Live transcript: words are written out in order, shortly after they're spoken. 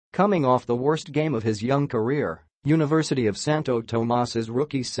Coming off the worst game of his young career, University of Santo Tomas's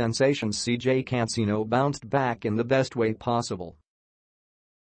rookie sensation CJ Cansino bounced back in the best way possible.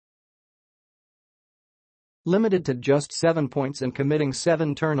 Limited to just 7 points and committing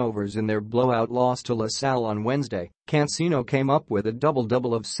 7 turnovers in their blowout loss to Salle on Wednesday, Cansino came up with a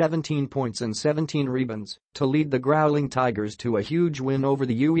double-double of 17 points and 17 rebounds to lead the Growling Tigers to a huge win over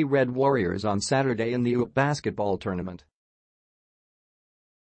the UE Red Warriors on Saturday in the UAAP basketball tournament.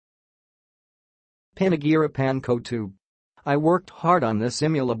 Pinaghirapan ko too. I worked hard on this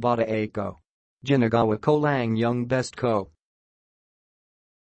simula bata ako. Ginagawa kulang yung best ko.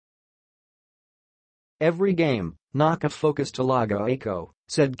 Every game, naka-focus talaga ako,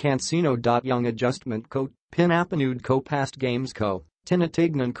 said Cansino. Yung adjustment ko, pinapanood ko past games ko,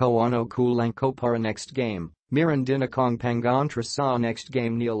 tinitignan ko ano kulang ko para next game, meron din akong pangontra sa next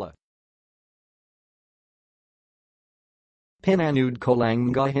game nila. Pinanood ko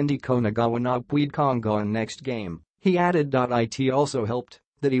lang mga hindi ko nagawa na pwede kong gawin next game, he added. It also helped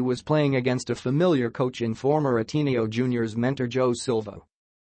that he was playing against a familiar coach in former Ateneo Juniors mentor Joe Silva.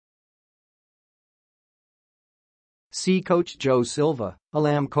 Si Coach Joe Silva,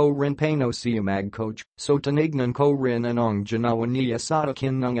 alam ko rin paano siya mag-coach, so tinignan ko rin anong ginawa niya sa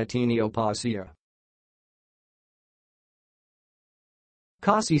akin ng Ateneo pa siya.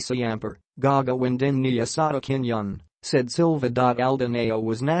 Kasi siyempre, gagawin din niya sa akin yun, said Silva. Ateneo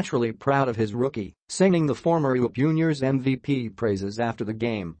was naturally proud of his rookie, singing the former UAAP Juniors MVP praises after the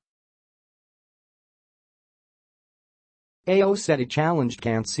game. AO said he challenged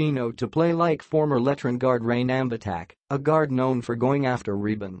Cansino to play like former veteran guard Ray Nambatak, a guard known for going after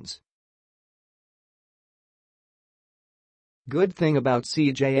rebounds. Good thing about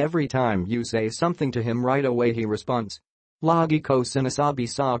CJ, every time you say something to him right away he responds. Lagi ko sinasabi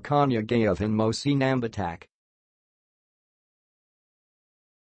sa kanya gayahin mo si Nambatak.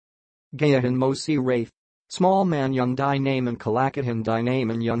 Gayahin mo si Rafe. Small man yung di naman kalakahin di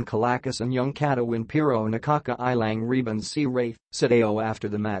naman yung kalakasan yung katawin pero nakakailang rebounds si Rafe, said AO after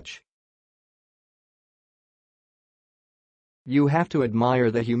the match. You have to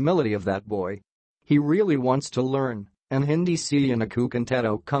admire the humility of that boy. He really wants to learn, and hindi siya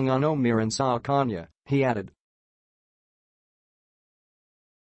nakukantado kung ano meron sa kanya, he added.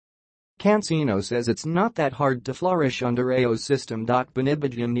 Cansino says it's not that hard to flourish under AO's system.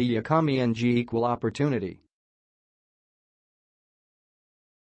 Binibigyan niya kami ng equal opportunity.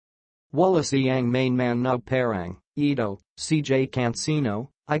 Wala siyang main man na parang, ito, CJ Cansino,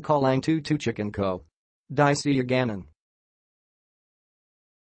 I kalang tutuchikan ko. Di siya ganon.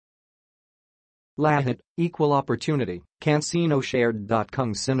 Lahat, equal opportunity, Cansino shared.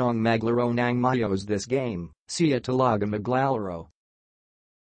 Kung sinong maglaro ng mayos this game, siya talaga maglalaro.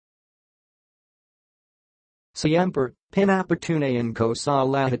 Siyempre, pinapatunayan ko sa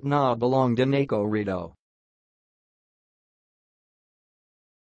lahat na belong din ako rito.